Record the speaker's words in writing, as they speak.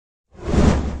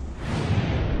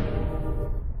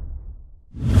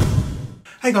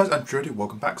Hey guys, I'm Jody,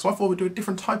 welcome back. So I thought we'd do a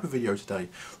different type of video today.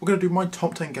 We're going to do my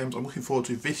top 10 games I'm looking forward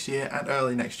to this year and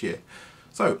early next year.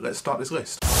 So let's start this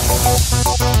list.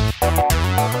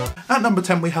 At number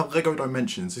 10 we have Lego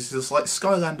Dimensions. This is like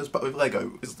Skylanders but with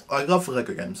Lego. I love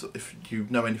Lego games. If you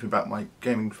know anything about my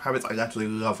gaming habits, I actually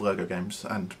love Lego games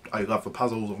and I love the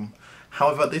puzzles of them.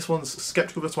 However, this one's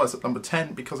skeptical, that's why it's at number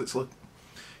 10, because it's like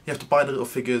you have to buy the little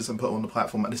figures and put them on the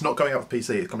platform, and it's not going out for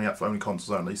PC, it's coming out for only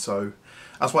consoles only, so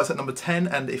that's why it's at number 10,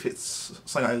 and if it's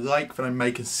something I like, then I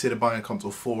may consider buying a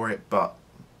console for it, but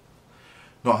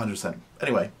not 100%.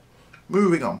 Anyway,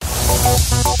 moving on.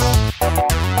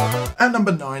 At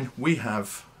number 9, we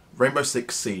have Rainbow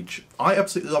Six Siege. I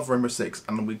absolutely love Rainbow Six,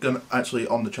 and we're going to actually,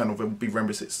 on the channel, there will be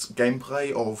Rainbow Six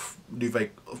gameplay of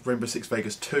Rainbow Six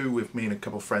Vegas 2 with me and a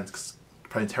couple of friends, because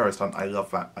playing Terrorist Hunt, I love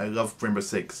that. I love Rainbow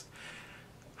Six.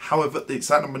 However,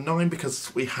 it's at number 9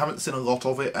 because we haven't seen a lot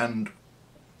of it and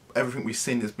everything we've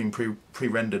seen has been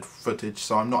pre-rendered footage,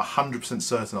 so I'm not 100%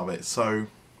 certain of it. So,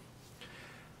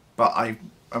 but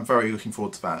I'm very looking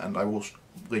forward to that, and I will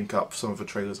link up some of the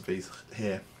trailers of these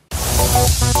here.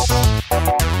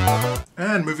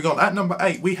 And moving on, at number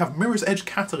 8 we have Mirror's Edge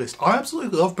Catalyst. I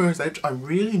absolutely love Mirror's Edge, I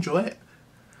really enjoy it.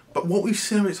 But what we've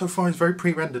seen of it so far is very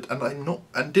pre-rendered,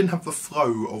 and didn't have the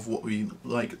flow of what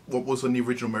was on the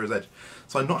original Mirror's Edge.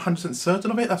 So I'm not 100%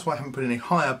 certain of it. That's why I haven't put it any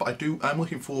higher. But I'm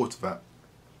looking forward to that.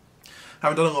 I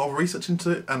haven't done a lot of research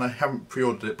into it, and I haven't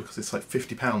pre-ordered it because it's like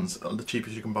 £50, the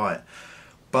cheapest you can buy it.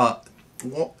 But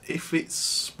if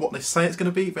it's what they say it's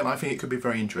going to be, then I think it could be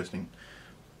very interesting.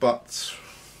 But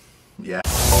yeah.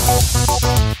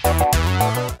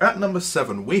 At number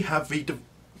 7 we have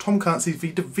Tom Clancy's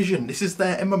The Division. This is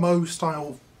their MMO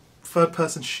style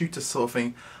third-person shooter sort of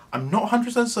thing. I'm not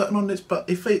 100% certain on this, but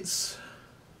if it's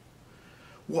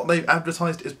what they've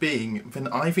advertised as being, then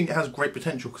I think it has great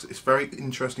potential because it's very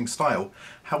interesting style.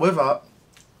 However,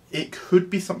 it could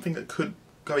be something that could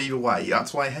go either way.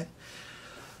 That's why.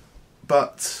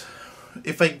 But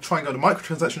if they try and go the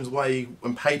microtransactions way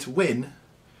and pay to win,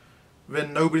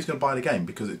 then nobody's going to buy the game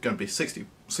because it's going to be $60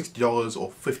 or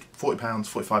 £40,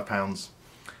 £45.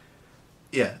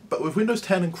 Yeah, but with Windows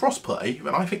 10 and crossplay, and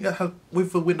I think that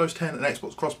with the Windows 10 and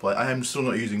Xbox crossplay, I am still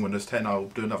not using Windows 10, I'll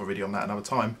do another video on that another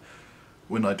time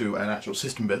when I do an actual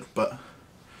system build, but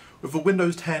with the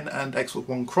Windows 10 and Xbox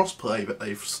One crossplay that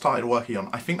they've started working on,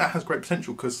 I think that has great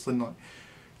potential because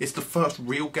it's the first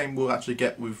real game we'll actually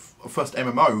get with, first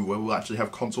MMO where we'll actually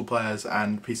have console players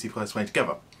and PC players playing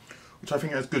together, which I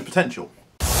think has good potential.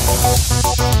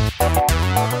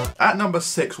 At number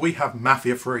 6 we have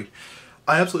Mafia 3.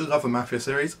 I absolutely love the Mafia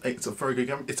series. It's a very good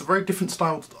game. It's a very different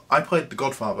style. I played The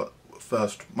Godfather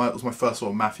first. It was my first sort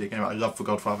of Mafia game. I love The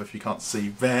Godfather, if you can't see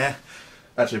there.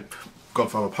 Actually,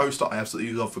 Godfather poster. I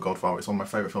absolutely love The Godfather. It's one of my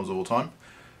favourite films of all time.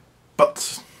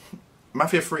 But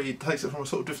Mafia 3 takes it from a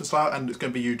sort of different style, and it's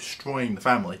going to be you destroying the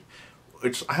family.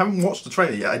 Which I haven't watched the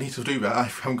trailer yet. I need to do that. I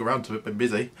haven't got around to it. Been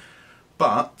busy.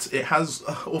 But it has.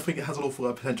 I think it has an awful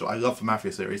lot of potential. I love the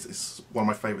Mafia series. It's one of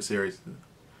my favourite series.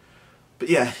 But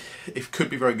yeah, it could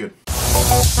be very good.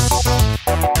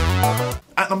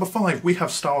 At number 5 we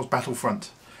have Star Wars Battlefront.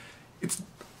 It's,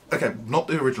 okay, not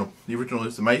the original. The original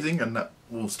is amazing and that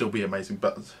will still be amazing,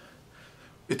 but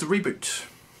it's a reboot,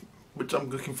 which I'm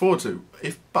looking forward to.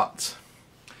 But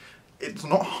it's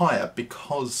not higher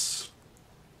because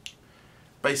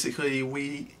basically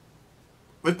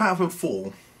with Battlefield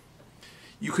 4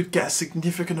 you could get a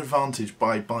significant advantage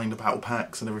by buying the battle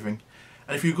packs and everything.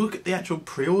 And if you look at the actual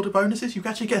pre-order bonuses, you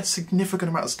actually get a significant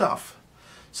amount of stuff.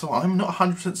 So I'm not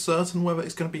 100% certain whether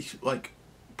it's going to be like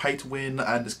pay to win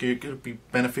and it's going to be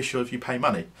beneficial if you pay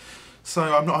money.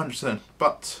 So I'm not 100%,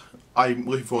 but I'm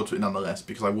looking forward to it nonetheless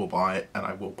because I will buy it and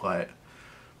I will play it.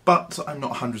 But I'm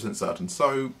not 100% certain.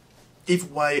 So either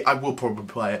way, I will probably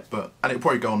play it, and it'll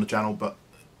probably go on the channel. But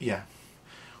yeah,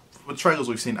 the trailers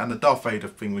we've seen and the Darth Vader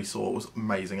thing we saw was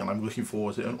amazing, and I'm looking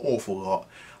forward to it an awful lot.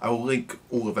 I will link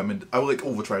all of them, I will link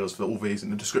all the trailers for all these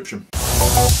in the description.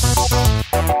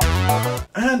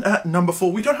 And at number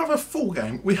 4, we don't have a full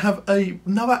game, we have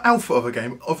another alpha of a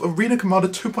game of Arena Commander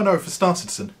 2.0 for Star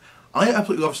Citizen. I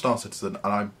absolutely love Star Citizen,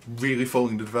 and I'm really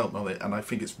following the development of it, and I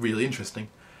think it's really interesting.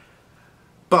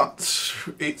 But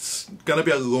it's going to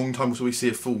be a long time until we see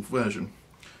a full version.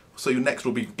 So next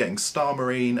we'll be getting Star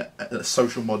Marine, a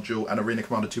social module, and Arena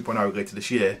Commander 2.0 later this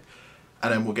year.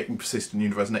 And then we'll get Persistent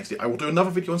Universe next year. I will do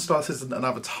another video on Star Citizen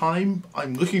another time.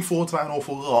 I'm looking forward to that an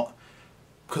awful lot.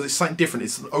 Because it's something different.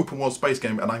 It's an open world space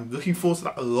game, and I'm looking forward to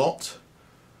that a lot.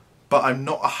 But I'm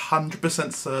not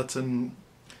 100% certain.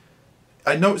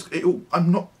 I know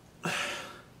I'm not.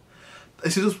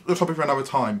 This is a topic for another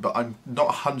time, but I'm not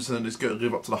 100% it's going to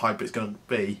live up to the hype it's going to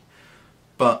be.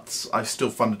 but I still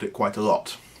funded it quite a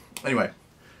lot. Anyway,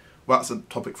 well, that's a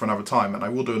topic for another time, and I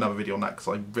will do another video on that because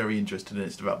I'm very interested in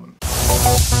its development.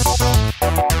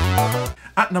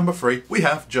 At number 3, we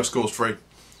have Just Cause 3.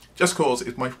 Just Cause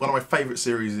is one of my favourite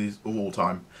series of all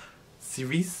time.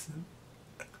 Series?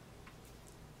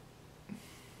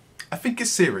 I think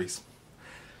it's series.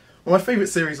 One of my favourite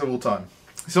series of all time.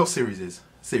 It's not series, it's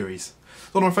series.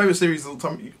 It's one of my favourite series of all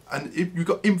time, and if you've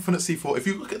got Infinite C4. If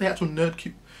you look at the actual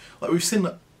Nerdcube, like we've seen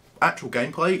actual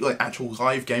gameplay, like actual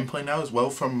live gameplay now as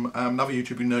well from another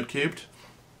YouTuber, Nerdcubed.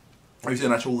 We've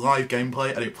seen actual live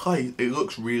gameplay, and it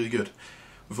looks really good.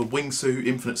 With a wingsuit,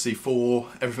 Infinite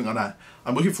C4, everything like that.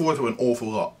 I'm looking forward to an awful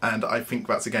lot, and I think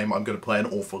that's a game I'm going to play an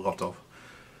awful lot of.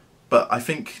 But I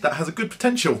think that has a good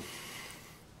potential.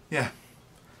 Yeah.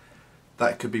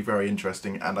 That could be very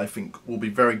interesting, and I think will be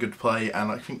very good to play,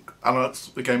 and I think that's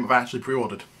the game I've actually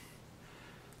pre-ordered.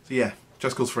 So yeah,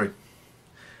 Just Cause 3.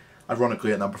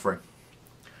 Ironically at number 3.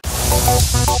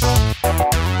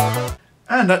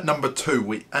 And at number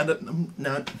 2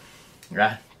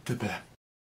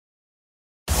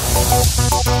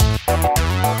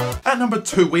 At number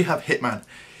 2 we have Hitman.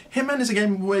 Hitman is a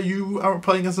game where you are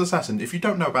playing as an assassin. If you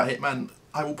don't know about Hitman,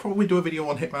 I will probably do a video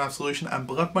on Hitman Absolution and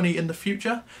Blood Money in the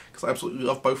future, because I absolutely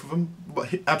love both of them. But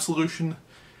Absolution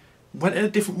went in a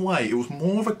different way. It was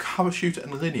more of a cover shooter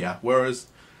and linear, whereas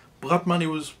Blood Money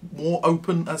was more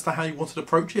open as to how you wanted to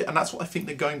approach it, and that's what I think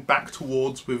they're going back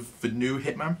towards with the new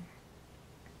Hitman.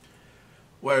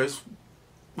 Whereas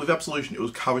with Absolution, it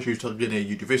was cover shooter linear.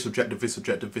 You do this objective, this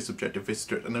objective, this objective, this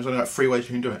objective, and there's only like 3 ways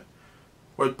you can do it.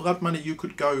 Whereas Blood Money, you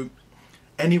could go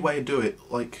any way and do it.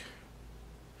 Like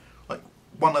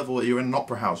one level, you're in an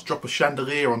opera house, drop a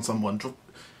chandelier on someone,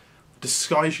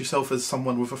 disguise yourself as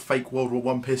someone with a fake World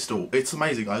War I pistol. It's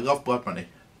amazing. I love Blood Money.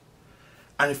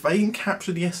 And if they can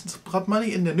capture the essence of Blood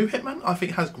Money in the new Hitman, I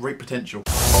think it has great potential.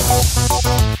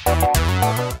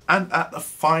 And at the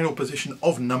final position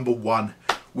of number 1,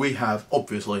 we have,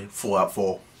 obviously, Fallout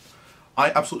 4.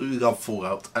 I absolutely love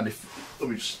Fallout, and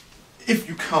if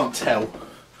you can't tell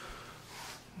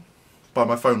by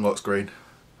my phone lock screen,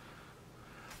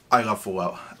 I love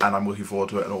Fallout, and I'm looking forward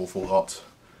to it an awful lot.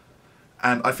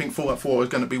 And I think Fallout 4 is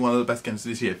going to be one of the best games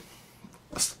this year.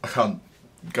 I can't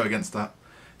go against that.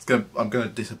 I'm going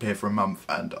to disappear for a month,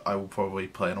 and I will probably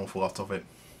play an awful lot of it.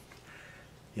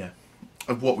 Yeah.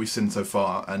 Of what we've seen so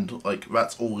far, and like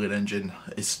that's all in engine,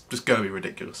 it's just going to be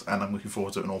ridiculous, and I'm looking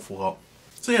forward to it an awful lot.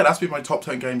 So yeah, that's been my top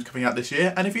 10 games coming out this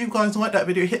year, and if you guys like that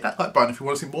video, hit that like button. If you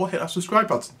want to see more, hit that subscribe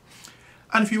button.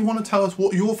 And if you want to tell us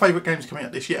what your favourite games coming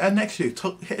out this year and next year,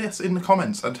 hit us in the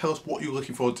comments and tell us what you're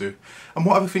looking forward to. And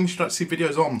what other things you'd like to see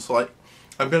videos on. So like,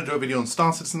 I'm going to do a video on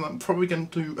Star Citizen, I'm probably going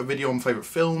to do a video on favourite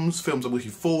films I'm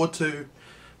looking forward to,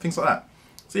 things like that.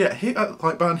 So yeah, hit that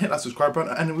like button, hit that subscribe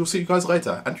button, and we'll see you guys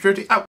later. And Security out!